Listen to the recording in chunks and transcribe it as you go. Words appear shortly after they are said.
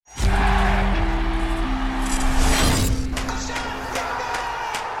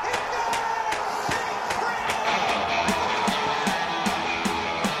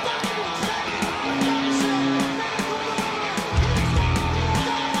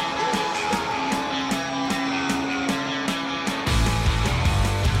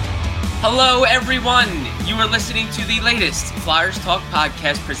Hello, everyone. You are listening to the latest Flyers Talk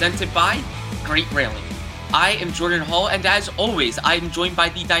podcast presented by Great Railing. I am Jordan Hall, and as always, I am joined by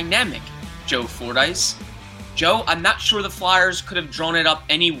the dynamic Joe Fordyce. Joe, I'm not sure the Flyers could have drawn it up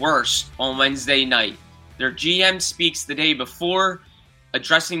any worse on Wednesday night. Their GM speaks the day before,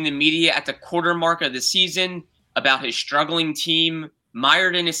 addressing the media at the quarter mark of the season about his struggling team,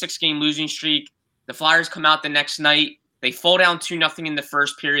 mired in a 6-game losing streak. The Flyers come out the next night. They fall down 2-0 in the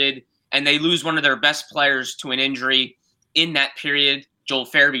first period, and they lose one of their best players to an injury in that period. Joel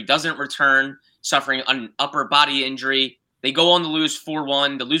Farabee doesn't return, suffering an upper body injury. They go on to lose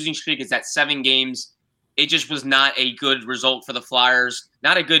 4-1. The losing streak is at 7 games. It just was not a good result for the Flyers.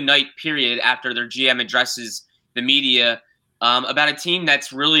 Not a good night, period, after their GM addresses the media about a team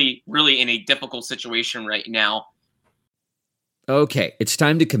that's really, really in a difficult situation right now. Okay, it's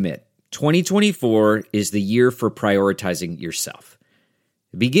time to commit. 2024 is the year for prioritizing yourself.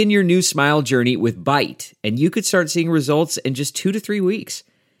 Begin your new smile journey with Byte, and you could start seeing results in just 2 to 3 weeks.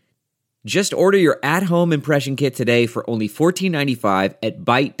 Just order your at-home impression kit today for only $14.95 at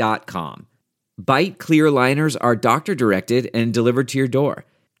Byte.com. Byte clear liners are doctor-directed and delivered to your door.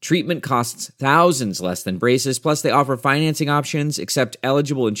 Treatment costs thousands less than braces, plus they offer financing options, accept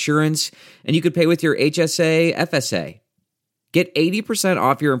eligible insurance, and you could pay with your HSA, FSA. Get 80%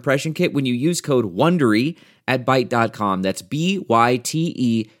 off your impression kit when you use code WONDERY at Byte.com. That's BYTE.com.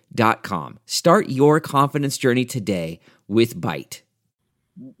 Start your confidence journey today with Byte.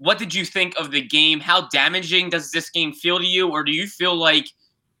 What did you think of the game? How damaging does this game feel to you? Or do you feel like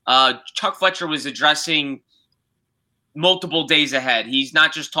Chuck Fletcher was addressing multiple days ahead? He's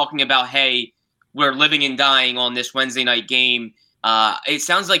not just talking about, hey, we're living and dying on this Wednesday night game. It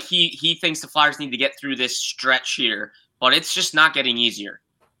sounds like he thinks the Flyers need to get through this stretch here, but it's just not getting easier.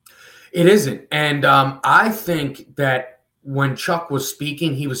 It isn't. And I think that when Chuck was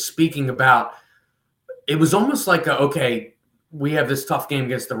speaking, he was speaking about – it was almost like, okay, we have this tough game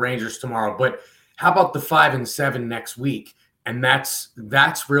against the Rangers tomorrow, but how about the 5-7 next week? And that's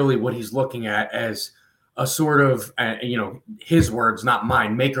really what he's looking at as a sort of, his words, not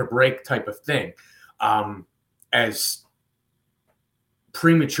mine, make or break type of thing. As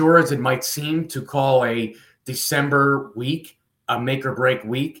premature as it might seem to call a December week a make or break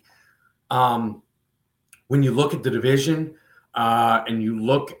week, when you look at the division and you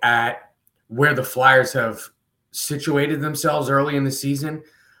look at where the Flyers have situated themselves early in the season,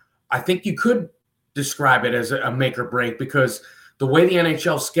 I think you could describe it as a make or break, because the way the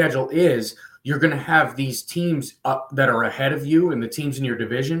NHL schedule is, you're going to have these teams up that are ahead of you and the teams in your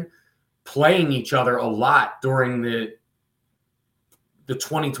division playing each other a lot during the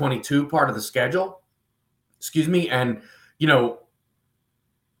 2022 part of the schedule. Excuse me. And,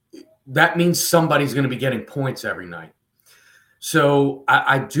 that means somebody's going to be getting points every night. So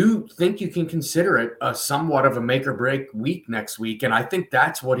I do think you can consider it a somewhat of a make or break week next week. And I think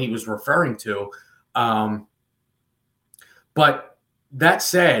that's what he was referring to. But that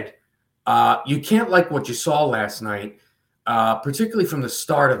said, you can't like what you saw last night, particularly from the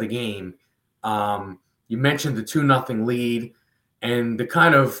start of the game. You mentioned the 2-0 lead and the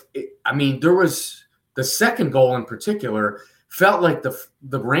kind of, there was the second goal in particular felt like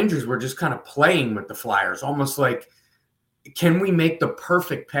the Rangers were just kind of playing with the Flyers, almost like, can we make the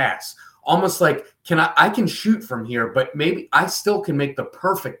perfect pass? Almost like, I can shoot from here, but maybe I still can make the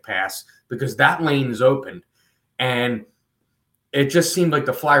perfect pass because that lane is open. And it just seemed like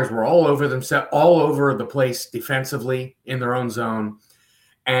the Flyers were all over themselves, all over the place defensively in their own zone.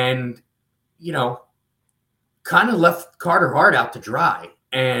 And, kind of left Carter Hart out to dry.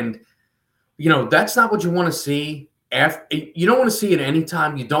 And, that's not what you want to see. You don't want to see it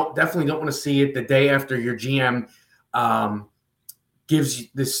anytime. You definitely don't want to see it the day after your GM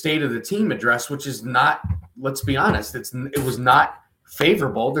gives the state of the team address, which is not, let's be honest, it was not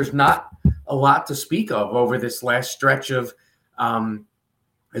favorable. There's not a lot to speak of over this last stretch of,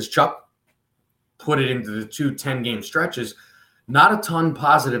 as Chuck put it into the 2 10-game stretches, not a ton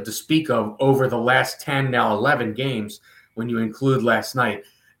positive to speak of over the last 10, now 11 games when you include last night.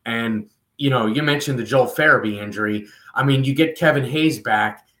 And, you mentioned the Joel Farabee injury. You get Kevin Hayes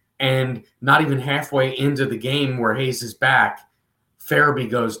back, and not even halfway into the game where Hayes is back, Farabee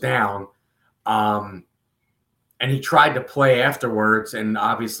goes down. And he tried to play afterwards, and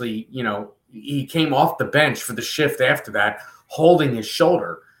obviously, he came off the bench for the shift after that, holding his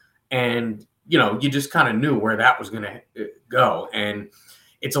shoulder. And, you just kind of knew where that was going to go. And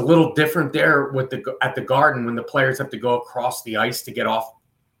it's a little different there at the Garden when the players have to go across the ice to get off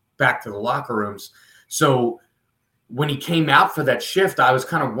back to the locker rooms. So when he came out for that shift, I was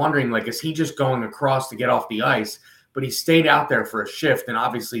kind of wondering, is he just going across to get off the ice? but he stayed out there for a shift, and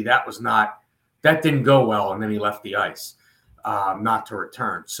obviously that didn't go well, and then he left the ice, not to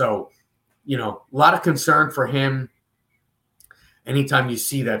return. So, a lot of concern for him. Anytime you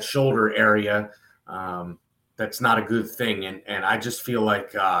see that shoulder area, that's not a good thing, and I just feel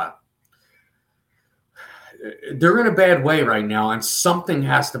like they're in a bad way right now, and something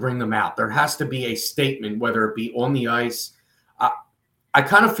has to bring them out. There has to be a statement, whether it be on the ice. I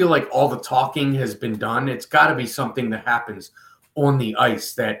kind of feel like all the talking has been done. It's got to be something that happens on the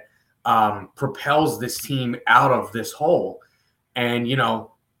ice that propels this team out of this hole. And,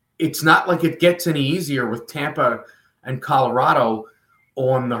 it's not like it gets any easier with Tampa and Colorado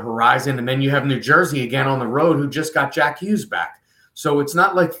on the horizon. And then you have New Jersey again on the road, who just got Jack Hughes back. So it's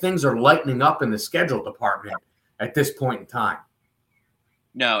not like things are lightening up in the schedule department at this point in time.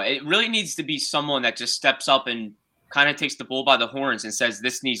 No, it really needs to be someone that just steps up and kind of takes the bull by the horns and says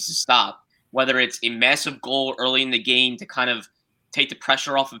this needs to stop, whether it's a massive goal early in the game to kind of take the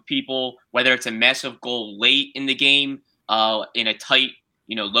pressure off of people, whether it's a massive goal late in the game in a tight,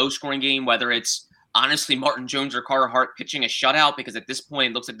 low-scoring game, whether it's honestly Martin Jones or Carter Hart pitching a shutout, because at this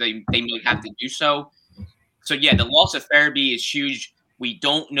point it looks like they may have to do so. So, yeah, the loss of Farabee is huge. We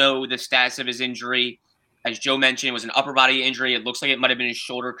don't know the status of his injury. As Joe mentioned, it was an upper body injury. It looks like it might have been his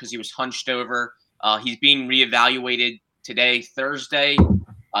shoulder because he was hunched over. He's being reevaluated today, Thursday.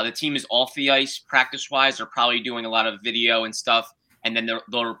 The team is off the ice practice-wise. They're probably doing a lot of video and stuff, and then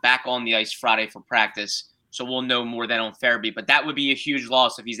they're back on the ice Friday for practice. So we'll know more then on Farabee. But that would be a huge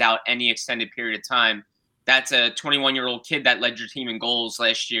loss if he's out any extended period of time. That's a 21-year-old kid that led your team in goals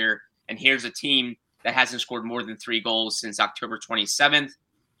last year, and here's a team that hasn't scored more than 3 goals since October 27th.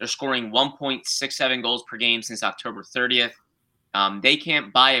 They're scoring 1.67 goals per game since October 30th. They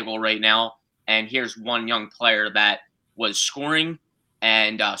can't buy a goal right now. And here's one young player that was scoring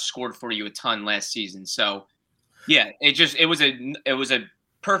and scored for you a ton last season. So, yeah, it was a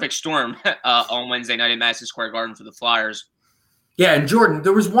perfect storm on Wednesday night at Madison Square Garden for the Flyers. Yeah, and Jordan,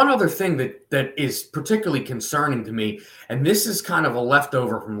 there was one other thing that is particularly concerning to me, and this is kind of a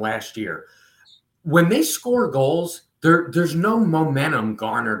leftover from last year. When they score goals, there's no momentum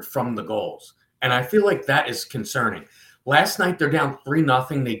garnered from the goals, and I feel like that is concerning. Last night, they're down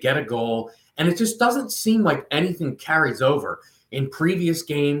 3-0. They get a goal, and it just doesn't seem like anything carries over. In previous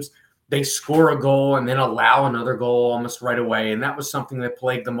games, they score a goal and then allow another goal almost right away, and that was something that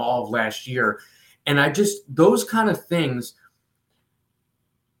plagued them all of last year. And those kind of things,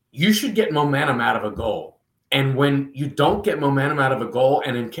 you should get momentum out of a goal. And when you don't get momentum out of a goal,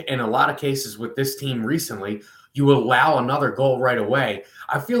 and in a lot of cases with this team recently, you allow another goal right away,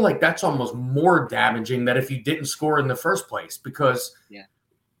 I feel like that's almost more damaging than if you didn't score in the first place, because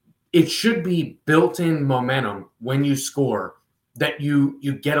it should be built-in momentum when you score that you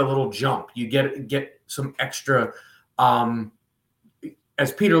get a little jump. You get some extra,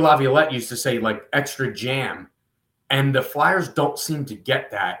 as Peter Laviolette used to say, like extra jam. And the Flyers don't seem to get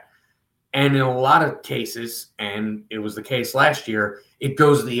that. And in a lot of cases, and it was the case last year, it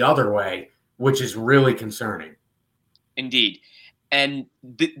goes the other way, which is really concerning. Indeed. And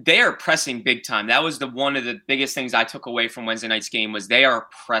they are pressing big time. That was one of the biggest things I took away from Wednesday night's game was they are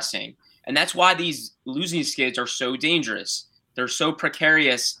pressing. And that's why these losing skids are so dangerous. They're so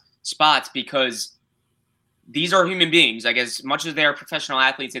precarious spots because these are human beings. Like, as much as they are professional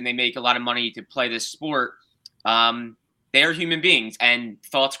athletes and they make a lot of money to play this sport, they are human beings, and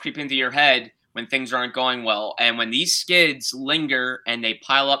thoughts creep into your head when things aren't going well. And when these skids linger and they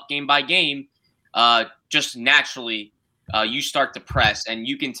pile up game by game, just naturally you start to press. And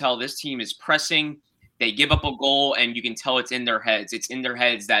you can tell this team is pressing. They give up a goal, and you can tell it's in their heads. It's in their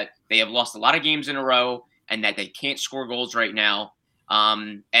heads that they have lost a lot of games in a row and that they can't score goals right now.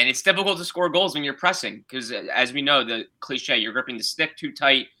 And it's difficult to score goals when you're pressing because, as we know, the cliche, you're gripping the stick too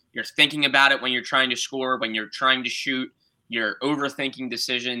tight. You're thinking about it when you're trying to score, when you're trying to shoot. You're overthinking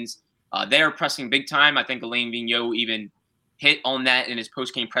decisions. They are pressing big time. I think Alain Vigneault even hit on that in his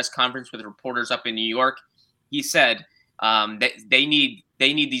post-game press conference with reporters up in New York. He said that they need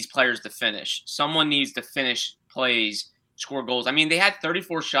these players to finish. Someone needs to finish plays, score goals. I mean, they had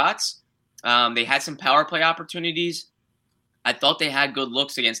 34 shots. They had some power play opportunities. I thought they had good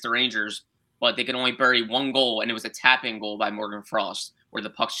looks against the Rangers, but they could only bury one goal, and it was a tap-in goal by Morgan Frost, where the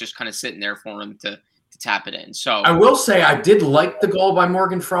puck's just kind of sitting there for him to tap it in. So I will say I did like the goal by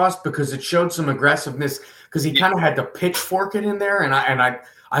Morgan Frost because it showed some aggressiveness because he kind of had to pitchfork it in there, and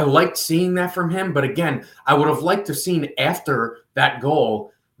I liked seeing that from him. But again, I would have liked to have seen after that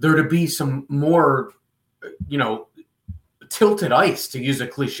goal there to be some more, tilted ice, to use a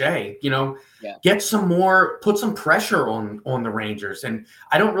cliche, get some more, put some pressure on the Rangers. And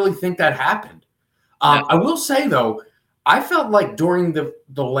I don't really think that happened. I will say, though, I felt like during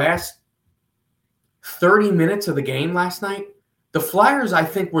the last 30 minutes of the game last night, the Flyers, I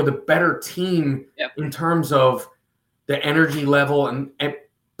think, were the better team in terms of the energy level,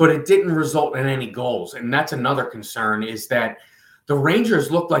 but it didn't result in any goals. And that's another concern, is that the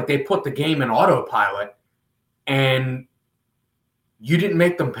Rangers looked like they put the game in autopilot, and you didn't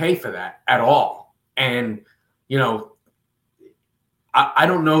make them pay for that at all. And, I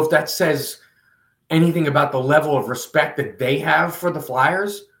don't know if that says anything about the level of respect that they have for the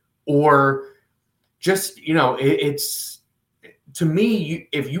Flyers, or just, it's, to me,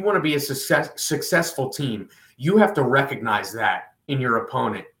 if you want to be a successful team, you have to recognize that in your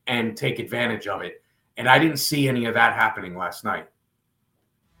opponent and take advantage of it. And I didn't see any of that happening last night.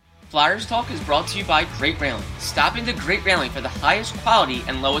 Flyers Talk is brought to you by Great Railing. Stop into Great Railing for the highest quality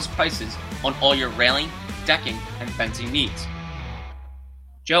and lowest prices on all your railing, decking, and fencing needs.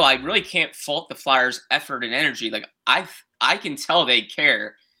 Joe, I really can't fault the Flyers' effort and energy. Like, I can tell they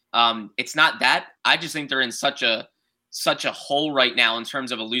care. It's not that. I just think they're in such a hole right now in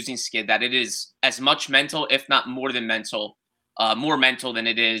terms of a losing skid that it is as much mental, if not more than mental, more mental than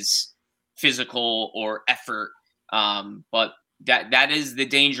it is physical or effort. But that is the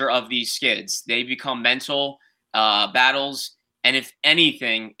danger of these skids. They become mental battles. And if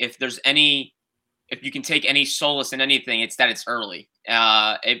anything, if you can take any solace in anything, it's that it's early.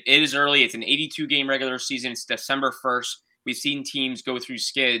 It is early. It's an 82-game regular season. It's December 1st. We've seen teams go through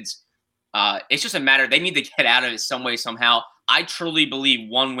skids. It's just a matter. They need to get out of it some way, somehow. I truly believe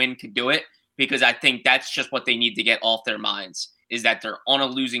one win could do it, because I think that's just what they need to get off their minds, is that they're on a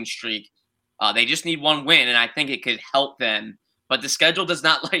losing streak. They just need one win, and I think it could help them. But the schedule does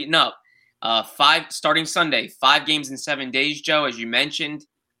not lighten up. Starting Sunday, 5 games in 7 days, Joe, as you mentioned.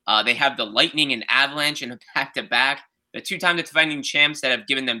 They have the Lightning and Avalanche in a back-to-back. The 2-time defending champs that have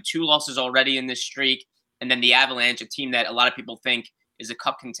given them 2 losses already in this streak. And then the Avalanche, a team that a lot of people think is a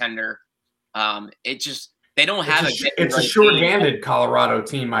cup contender. They don't have it's a short-handed Colorado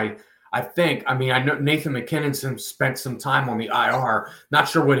team, I think. I mean, I know Nathan McKinnon spent some time on the IR. Not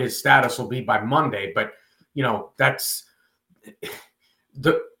sure what his status will be by Monday, but that's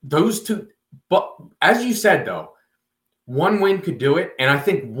those two. But as you said, though, one win could do it, and I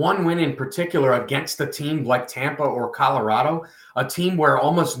think one win in particular against a team like Tampa or Colorado, a team where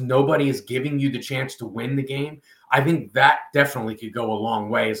almost nobody is giving you the chance to win the game, I think that definitely could go a long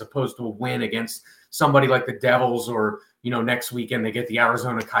way, as opposed to a win against somebody like the Devils, or, next weekend they get the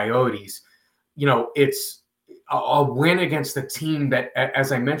Arizona Coyotes. It's a win against a team that,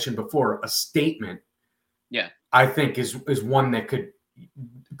 as I mentioned before, a statement. Yeah, I think is one that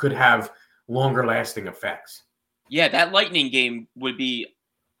could have longer lasting effects. Yeah, that Lightning game would be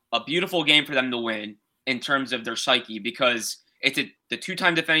a beautiful game for them to win in terms of their psyche, because it's the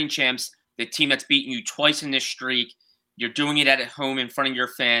 2-time defending champs, the team that's beaten you twice in this streak. You're doing it at home in front of your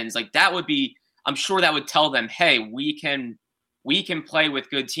fans. Like, that would be, I'm sure that would tell them, hey, we can play with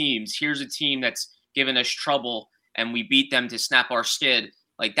good teams. Here's a team that's given us trouble, and we beat them to snap our skid.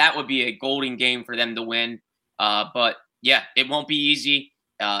 Like, that would be a golden game for them to win. But yeah, it won't be easy.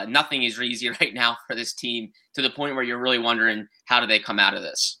 Nothing is easy right now for this team, to the point where you're really wondering, how do they come out of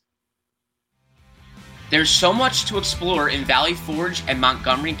this? There's so much to explore in Valley Forge and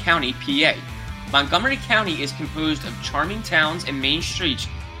Montgomery County, PA. Montgomery County is composed of charming towns and main streets,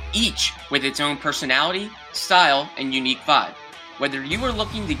 each with its own personality, style, and unique vibe. Whether you are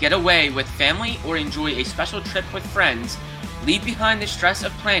looking to get away with family or enjoy a special trip with friends, leave behind the stress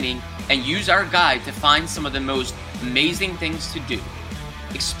of planning and use our guide to find some of the most amazing things to do.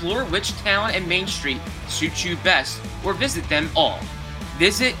 Explore which town and main street suits you best, or visit them all.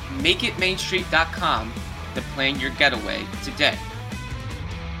 Visit makeitmainstreet.com to plan your getaway today.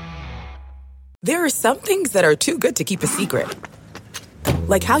 There are some things that are too good to keep a secret.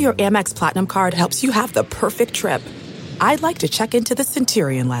 Like how your Amex Platinum card helps you have the perfect trip. I'd like to check into the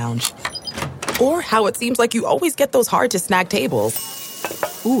Centurion Lounge. Or how it seems like you always get those hard-to-snag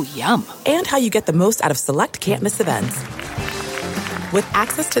tables. Ooh, yum. And how you get the most out of select can't-miss events. With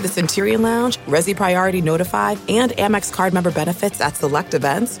access to the Centurion Lounge, Resi Priority Notified, and Amex card member benefits at select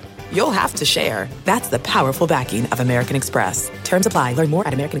events, you'll have to share. That's the powerful backing of American Express. Terms apply. Learn more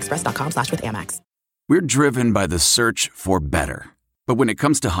at americanexpress.com/withAmex. We're driven by the search for better. But when it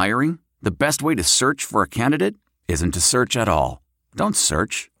comes to hiring, the best way to search for a candidate isn't to search at all. Don't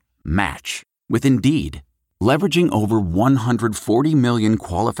search. Match. With Indeed. Leveraging over 140 million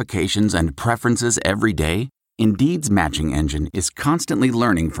qualifications and preferences every day, Indeed's matching engine is constantly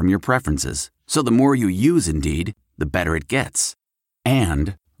learning from your preferences. So the more you use Indeed, the better it gets.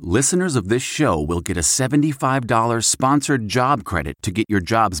 And listeners of this show will get a $75 sponsored job credit to get your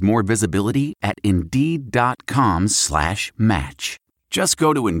jobs more visibility at Indeed.com/match. Just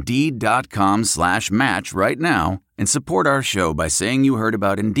go to Indeed.com/match right now and support our show by saying you heard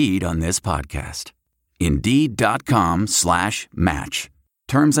about Indeed on this podcast. Indeed.com/match.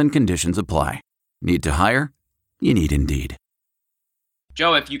 Terms and conditions apply. Need to hire? You need Indeed.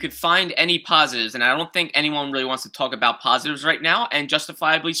 Joe, if you could find any positives, and I don't think anyone really wants to talk about positives right now, and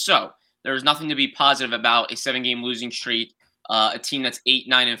justifiably so. There's nothing to be positive about a 7-game losing streak, a team that's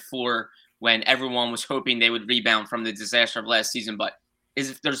 8-9-4, when everyone was hoping they would rebound from the disaster of last season. But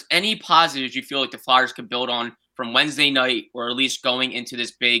if there's any positives you feel like the Flyers could build on from Wednesday night, or at least going into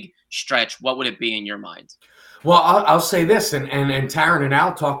this big stretch, what would it be in your mind? Well, I'll say this, and Taryn and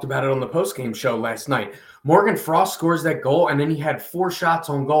Al talked about it on the postgame show last night. Morgan Frost scores that goal, and then he had 4 shots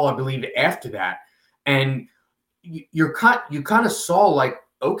on goal, I believe, after that. And you kind of saw, like,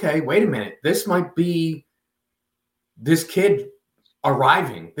 okay, wait a minute. This might be this kid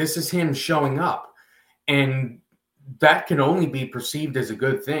arriving. This is him showing up. And that can only be perceived as a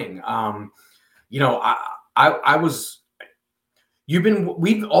good thing.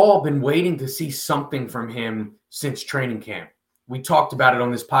 We've all been waiting to see something from him since training camp. We talked about it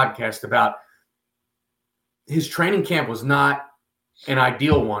on this podcast about his training camp was not an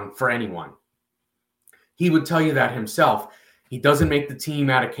ideal one for anyone. He would tell you that himself. He doesn't make the team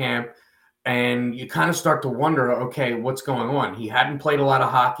out of camp, and you kind of start to wonder, okay, what's going on? He hadn't played a lot of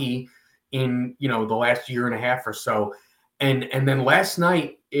hockey in, the last year and a half or so. And then last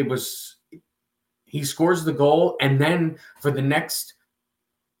night he scores the goal, and then for the next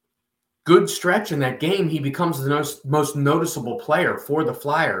good stretch in that game, he becomes the most noticeable player for the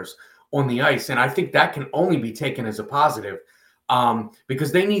Flyers on the ice. And I think that can only be taken as a positive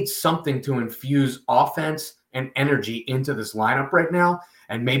because they need something to infuse offense and energy into this lineup right now.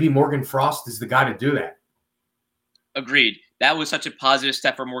 And maybe Morgan Frost is the guy to do that. Agreed. That was such a positive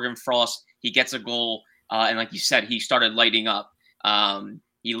step for Morgan Frost. He gets a goal. And like you said, he started lighting up.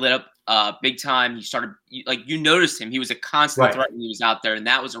 He lit up big time. He started, you noticed him. He was a constant threat when he was out there. And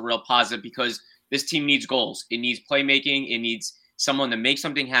that was a real positive because this team needs goals. It needs playmaking. It needs someone to make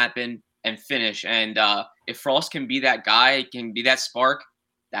something happen and finish. And if Frost can be that guy, can be that spark,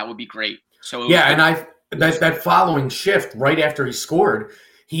 that would be great. So that following shift right after he scored,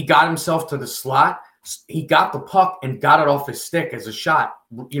 he got himself to the slot. He got the puck and got it off his stick as a shot,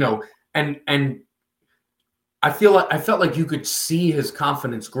 and I felt like you could see his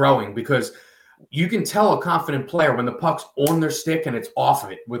confidence growing because you can tell a confident player when the puck's on their stick and it's off of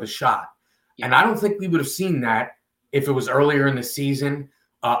it with a shot. Yeah. And I don't think we would have seen that if it was earlier in the season,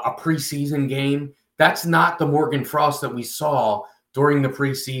 a preseason game. That's not the Morgan Frost that we saw during the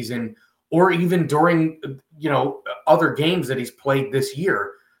preseason or even during, other games that he's played this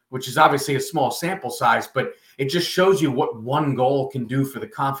year, which is obviously a small sample size, but it just shows you what one goal can do for the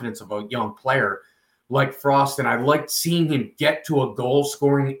confidence of a young player like Frost. And I liked seeing him get to a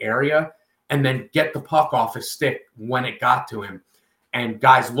goal-scoring area and then get the puck off his stick when it got to him and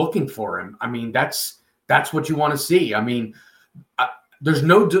guys looking for him. I mean, that's what you want to see. I mean, there's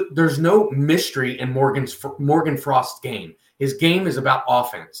no mystery in Morgan Frost's game. His game is about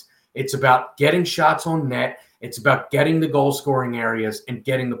offense. It's about getting shots on net. It's about getting the goal-scoring areas and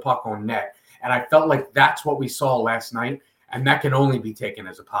getting the puck on net. And I felt like that's what we saw last night, and that can only be taken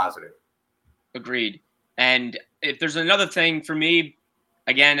as a positive. Agreed. And if there's another thing for me,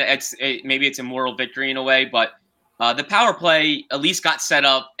 again, maybe it's a moral victory in a way, but the power play at least got set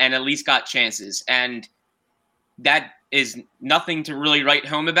up and at least got chances. And that is nothing to really write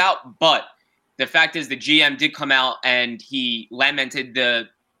home about. But the fact is the GM did come out and he lamented the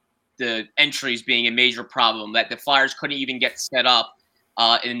entries being a major problem, that the Flyers couldn't even get set up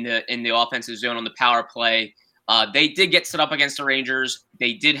in the offensive zone on the power play. They did get set up against the Rangers.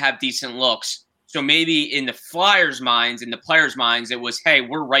 They did have decent looks. So maybe in the Flyers' minds, in the players' minds, it was, hey,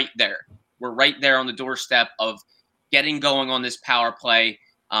 we're right there. We're right there on the doorstep of getting going on this power play.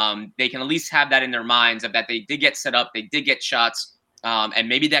 They can at least have that in their minds of that they did get set up, they did get shots, and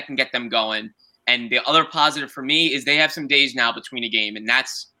maybe that can get them going. And the other positive for me is they have some days now between a game, and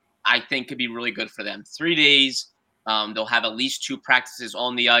that's, I think, could be really good for them. 3 days. They'll have at least 2 practices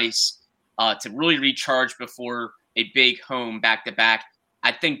on the ice to really recharge before a big home back-to-back.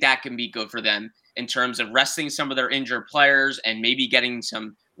 I think that can be good for them in terms of resting some of their injured players and maybe getting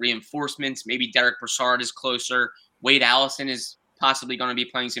some reinforcements. Maybe Derek Brassard is closer. Wade Allison is possibly going to be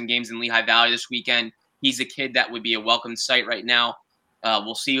playing some games in Lehigh Valley this weekend. He's a kid that would be a welcome sight right now.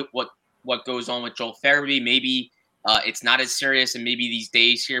 We'll see what goes on with Joel Farabee. Maybe it's not as serious, and maybe these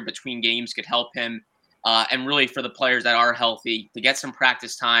days here between games could help him. and really for the players that are healthy to get some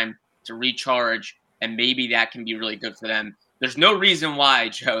practice time to recharge, and maybe that can be really good for them. There's no reason why,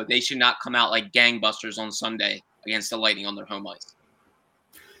 Joe, they should not come out like gangbusters on Sunday against the Lightning on their home ice.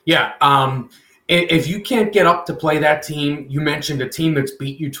 Yeah. If you can't get up to play that team, you mentioned a team that's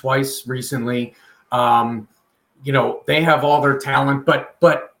beat you twice recently. They have all their talent, but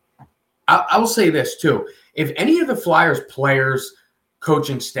I will say this too. If any of the Flyers players,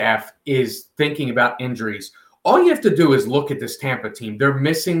 coaching staff is thinking about injuries, all you have to do is look at this Tampa team. They're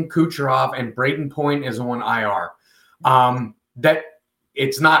missing Kucherov, and Braden Point is on IR. That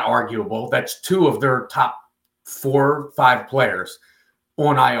it's not arguable. That's two of their top 4-5 players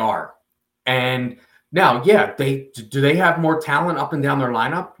on IR. And now, yeah, do they have more talent up and down their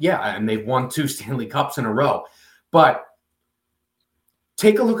lineup? Yeah, and they've won 2 Stanley Cups in a row. But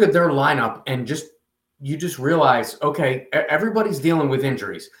take a look at their lineup and you just realize, okay, everybody's dealing with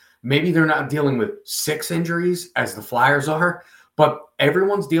injuries. Maybe they're not dealing with 6 injuries as the Flyers are, but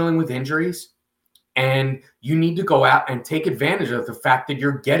everyone's dealing with injuries. And you need to go out and take advantage of the fact that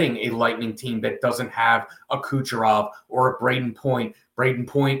you're getting a Lightning team that doesn't have a Kucherov or a Braden Point. Braden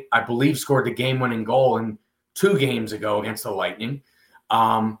Point, I believe, scored the game-winning goal in 2 games ago against the Lightning.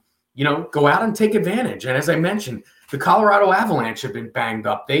 Go out and take advantage. And as I mentioned, the Colorado Avalanche have been banged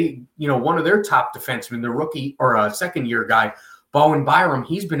up. They, one of their top defensemen, the rookie or a second-year guy, Bowen Byram,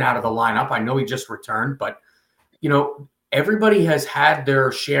 he's been out of the lineup. I know he just returned, but, everybody has had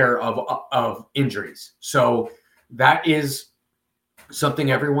their share of injuries. So that is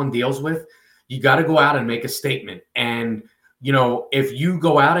something everyone deals with. You got to go out and make a statement. And, if you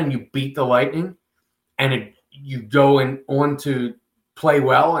go out and you beat the Lightning and you go on to play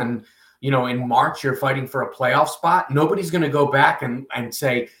well and, in March you're fighting for a playoff spot, nobody's going to go back and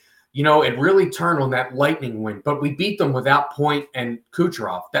say, it really turned on that Lightning win, but we beat them without Point and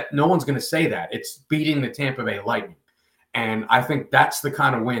Kucherov. That no one's going to say that. It's beating the Tampa Bay Lightning. And I think that's the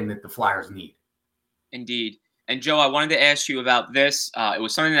kind of win that the Flyers need. Indeed. And, Joe, I wanted to ask you about this. It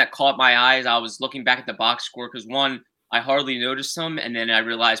was something that caught my eyes. I was looking back at the box score because, one, I hardly noticed him, and then I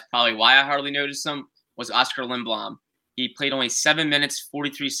realized probably why I hardly noticed him was Oscar Lindblom. He played only 7 minutes,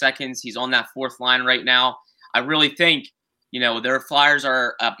 43 seconds. He's on that 4th line right now. I really think, their Flyers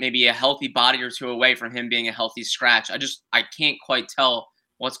are maybe a healthy body or 2 away from him being a healthy scratch. I can't quite tell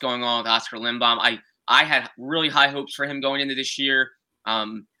what's going on with Oscar Lindblom. I had really high hopes for him going into this year.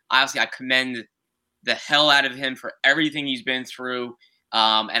 Honestly, I commend the hell out of him for everything he's been through.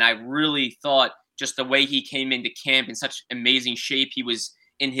 And I really thought just the way he came into camp in such amazing shape. He was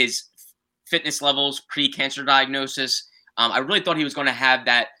in his fitness levels pre-cancer diagnosis. I really thought he was going to have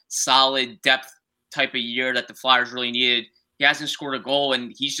that solid depth type of year that the Flyers really needed. He hasn't scored a goal,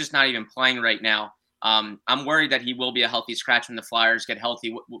 and he's just not even playing right now. I'm worried that he will be a healthy scratch when the Flyers get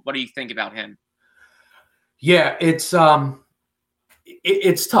healthy. What do you think about him? Yeah, it's tough,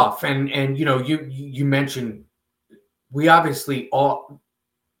 and you mentioned we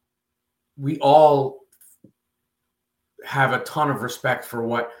all have a ton of respect for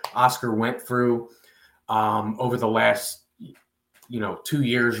what Oscar went through over the last 2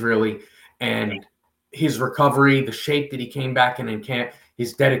 years really, and his recovery, the shape that he came back in camp,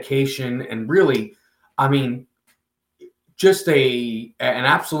 his dedication, and really, I mean, just an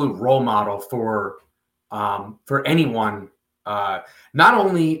absolute role model for anyone, not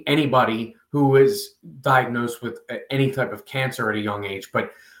only anybody who is diagnosed with any type of cancer at a young age,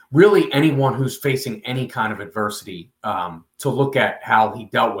 but really anyone who's facing any kind of adversity, to look at how he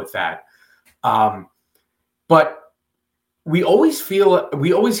dealt with that. But we always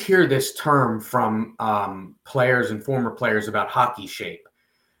hear this term from players and former players about hockey shape.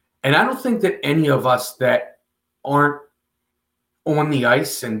 And I don't think that any of us that aren't on the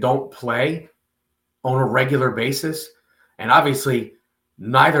ice and don't play on a regular basis, and obviously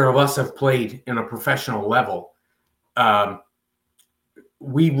neither of us have played in a professional level,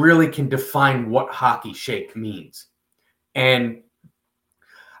 we really can define what hockey shape means. And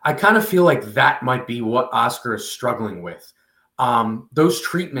I kind of feel like that might be what Oscar is struggling with. Those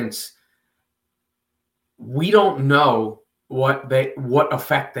treatments, we don't know what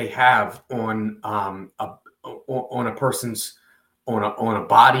effect they have on a person's on a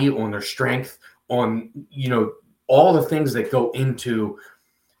body, on their strength, on all the things that go into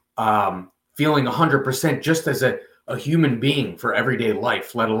feeling 100% just as a human being for everyday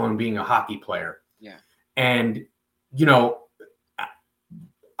life, let alone being a hockey player. Yeah. And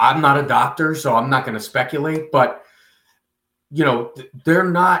I'm not a doctor, so I'm not going to speculate, but there's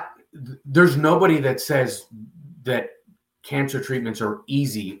nobody that says that cancer treatments are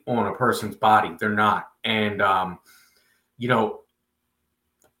easy on a person's body. They're not. And,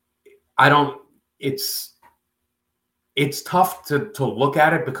 it's tough to look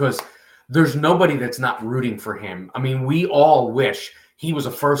at it because there's nobody that's not rooting for him. I mean, we all wish he was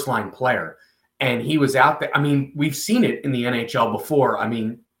a first-line player and he was out there. I mean, we've seen it in the NHL before. I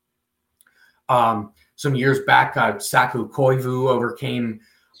mean, some years back, Saku Koivu overcame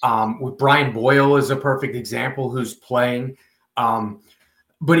with Brian Boyle is a perfect example who's playing.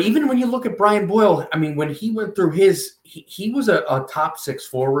 But even when you look at Brian Boyle, I mean, when he went through he was a top 6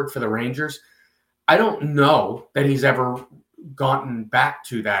 forward for the Rangers. I don't know that he's ever gotten back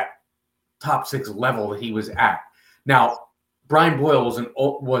to that top 6 level that he was at. Now, Brian Boyle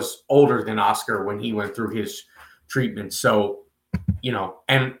was older than Oscar when he went through his treatment. So, you know,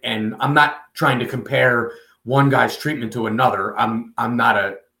 and I'm not trying to compare one guy's treatment to another.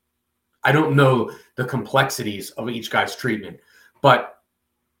 I don't know the complexities of each guy's treatment, but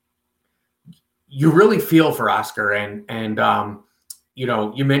you really feel for Oscar and you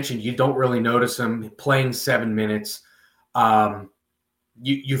know, you mentioned you don't really notice him playing 7 minutes.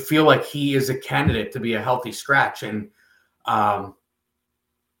 You feel like he is a candidate to be a healthy scratch. And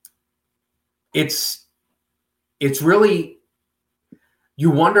it's really, you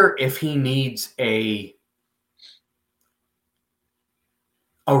wonder if he needs a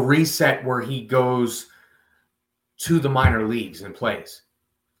reset where he goes to the minor leagues and plays,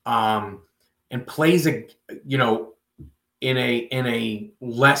 in a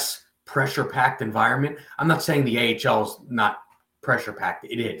less pressure packed environment. I'm not saying the AHL is not pressure packed.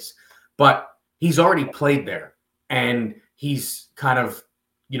 It is, but he's already played there and he's kind of,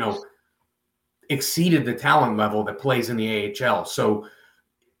 you know, exceeded the talent level that plays in the AHL. So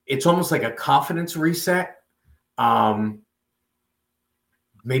it's almost like a confidence reset.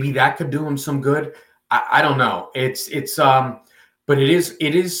 Maybe that could do him some good. I don't know. But it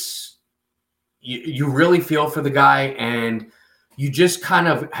is, you really feel for the guy and you just kind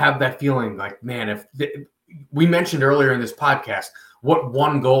of have that feeling like, man, we mentioned earlier in this podcast, what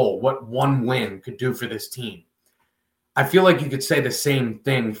one goal, what one win could do for this team. I feel like you could say the same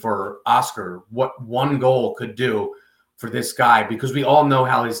thing for Oscar, what one goal could do for this guy, because we all know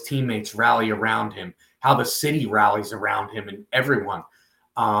how his teammates rally around him, how the city rallies around him and everyone.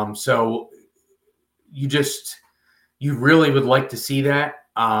 So you really would like to see that.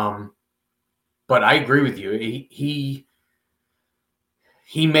 But I agree with you.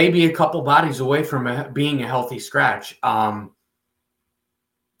 He may be a couple bodies away from being a healthy scratch. And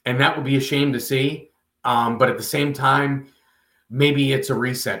that would be a shame to see. But at the same time, maybe it's a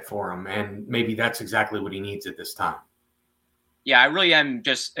reset for him. And maybe that's exactly what he needs at this time. Yeah, I really am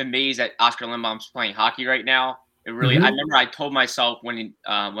just amazed that Oscar Lindblom's playing hockey right now. It really, I remember I told myself when he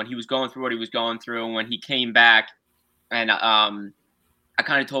was going through what he was going through, and when he came back, and I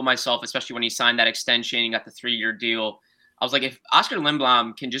kind of told myself, especially when he signed that extension, he got the 3-year deal, I was like, if Oscar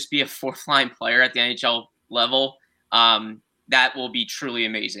Lindblom can just be a 4th-line player at the NHL level, that will be truly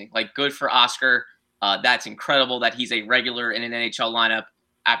amazing. Like, good for Oscar. That's incredible that he's a regular in an NHL lineup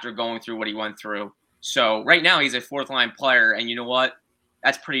after going through what he went through. So right now he's a 4th-line player, and you know what?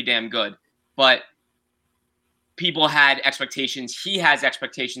 That's pretty damn good. But people had expectations. He has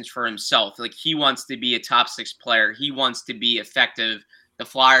expectations for himself. Like, he wants to be a top 6 player. He wants to be effective. The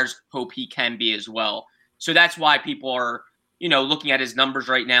Flyers hope he can be as well. So that's why people are, you know, looking at his numbers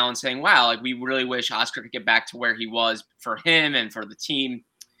right now and saying, wow, like, we really wish Oscar could get back to where he was for him and for the team.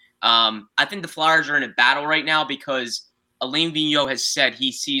 I think the Flyers are in a battle right now because Alain Vigneault has said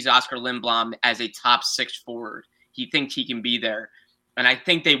he sees Oscar Lindblom as a top 6 forward. He thinks he can be there. And I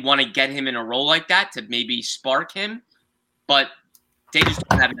think they want to get him in a role like that to maybe spark him. But they just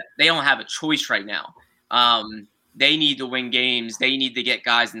don't have a choice right now. They need to win games. They need to get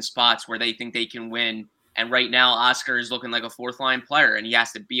guys in spots where they think they can win. And right now, Oscar is looking like a 4th-line player, and he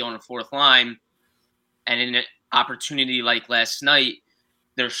has to be on a 4th line. And in an opportunity like last night,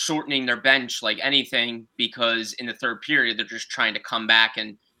 they're shortening their bench like anything because in the 3rd period, they're just trying to come back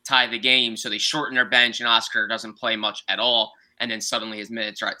and tie the game. So they shorten their bench, and Oscar doesn't play much at all. And then suddenly his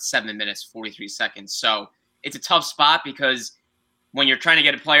minutes are at 7 minutes, 43 seconds. So it's a tough spot because when you're trying to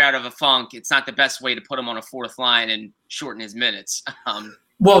get a player out of a funk, it's not the best way to put him on a 4th line and shorten his minutes.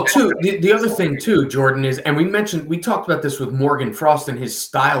 Well, too, the other thing, too, Jordan, is, and we talked about this with Morgan Frost, and his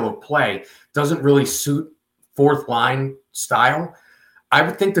style of play doesn't really suit 4th-line style. I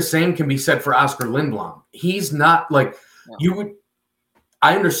would think the same can be said for Oscar Lindblom. He's not like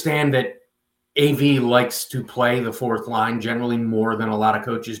I understand that AV likes to play the 4th line generally more than a lot of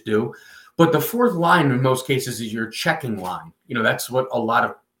coaches do. But the 4th line in most cases is your checking line. You know, that's what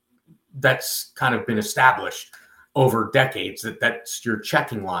that's kind of been established over decades, that's your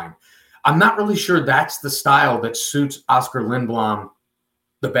checking line. I'm not really sure that's the style that suits Oscar Lindblom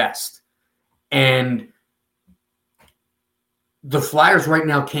the best. And the Flyers right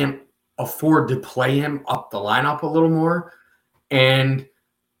now can't afford to play him up the lineup a little more. And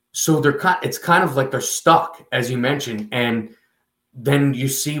so it's kind of like they're stuck, as you mentioned. And then you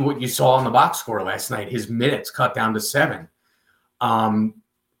see what you saw in the box score last night, his minutes cut down to 7.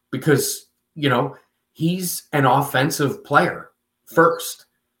 Because, he's an offensive player first.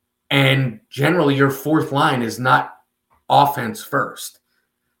 And generally your fourth line is not offense first.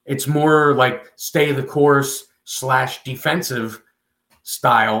 It's more like stay the course / defensive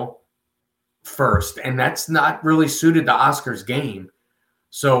style first. And that's not really suited to Oscar's game.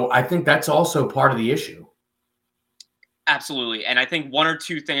 So I think that's also part of the issue. Absolutely. And I think one or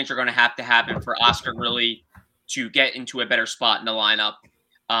two things are going to happen for Oscar really to get into a better spot in the lineup.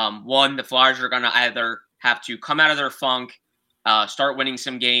 One, the Flyers are going to either have to come out of their funk, start winning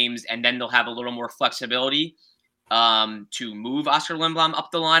some games, and then they'll have a little more flexibility to move Oscar Lindblom up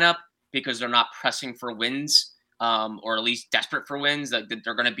the lineup because they're not pressing for wins or at least desperate for wins. That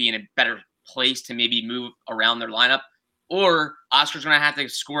they're going to be in a better place to maybe move around their lineup. Or Oscar's going to have to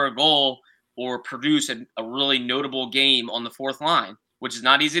score a goal or produce a really notable game on the fourth line, which is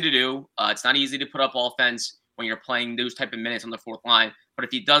not easy to do. It's not easy to put up offense when you're playing those type of minutes on the fourth line. But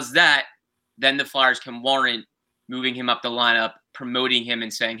if he does that, then the Flyers can warrant moving him up the lineup, promoting him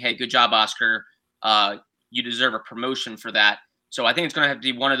and saying, hey, good job, Oscar. You deserve a promotion for that. So I think it's going to have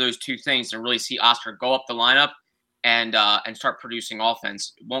to be one of those two things to really see Oscar go up the lineup and start producing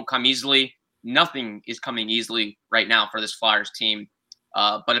offense. It won't come easily. Nothing is coming easily right now for this Flyers team.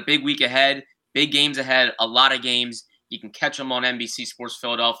 But a big week ahead, big games ahead, a lot of games. You can catch them on NBC Sports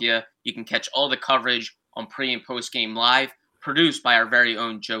Philadelphia. You can catch all the coverage on pre- and post-game live, produced by our very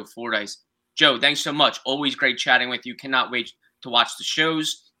own Joe Fordyce. Joe, thanks so much. Always great chatting with you. Cannot wait to watch the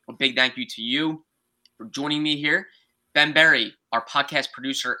shows. A big thank you to you for joining me here. Ben Berry, our podcast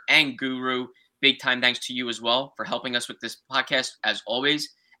producer and guru, big time thanks to you as well for helping us with this podcast as always.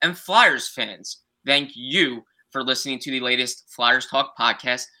 And Flyers fans, thank you for listening to the latest Flyers Talk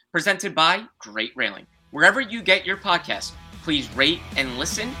podcast presented by Great Railing. Wherever you get your podcasts, please rate and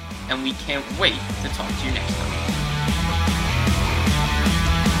listen, and we can't wait to talk to you next time.